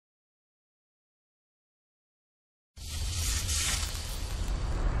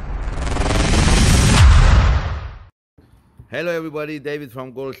Hello everybody, David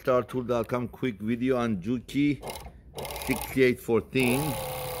from goldstartool.com. Quick video on Juki 6814.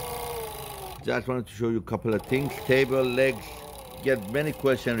 Just wanted to show you a couple of things. Table, legs, get many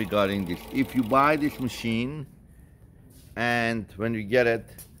questions regarding this. If you buy this machine and when you get it,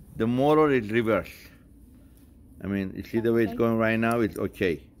 the motor is reverse. I mean, you see the way it's going right now, it's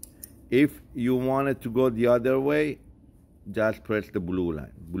okay. If you want it to go the other way, just press the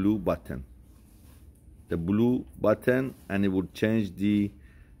blue button. The blue button, and it will change the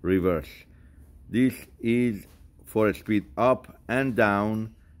reverse. This is for speed up and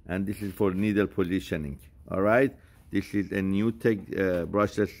down, and this is for needle positioning. All right, this is a new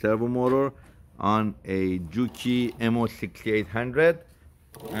brushless servo motor on a Juki MO-6814,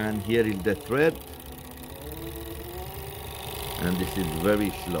 and here is the thread, and this is very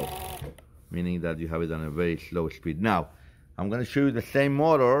slow, meaning that you have it on a very slow speed. Now I'm going to show you the same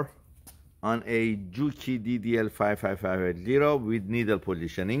motor on a Juki DDL55580 with needle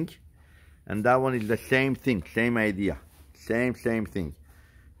positioning, and that one is the same thing, same idea, same thing.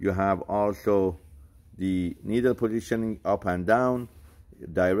 You have also the needle positioning up and down,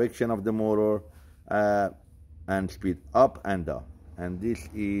 direction of the motor, and speed up and down, and this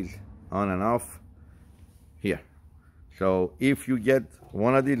is on and off here. So if you get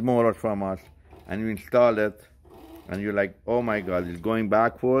one of these motors from us and you install it and you're like, oh my god, it's going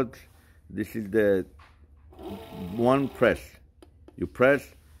backwards, this is the one press. You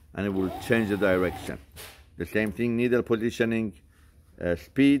press and it will change the direction. The same thing, needle positioning,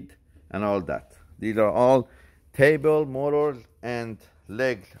 speed, and all that. These are all table, motors, and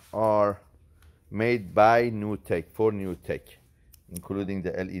legs are made by NewTek, for NewTek, including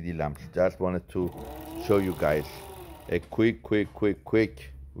the LED lamps. Just wanted to show you guys a quick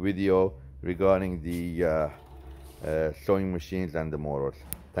video regarding the sewing machines and the motors.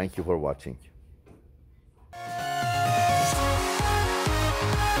 Thank you for watching.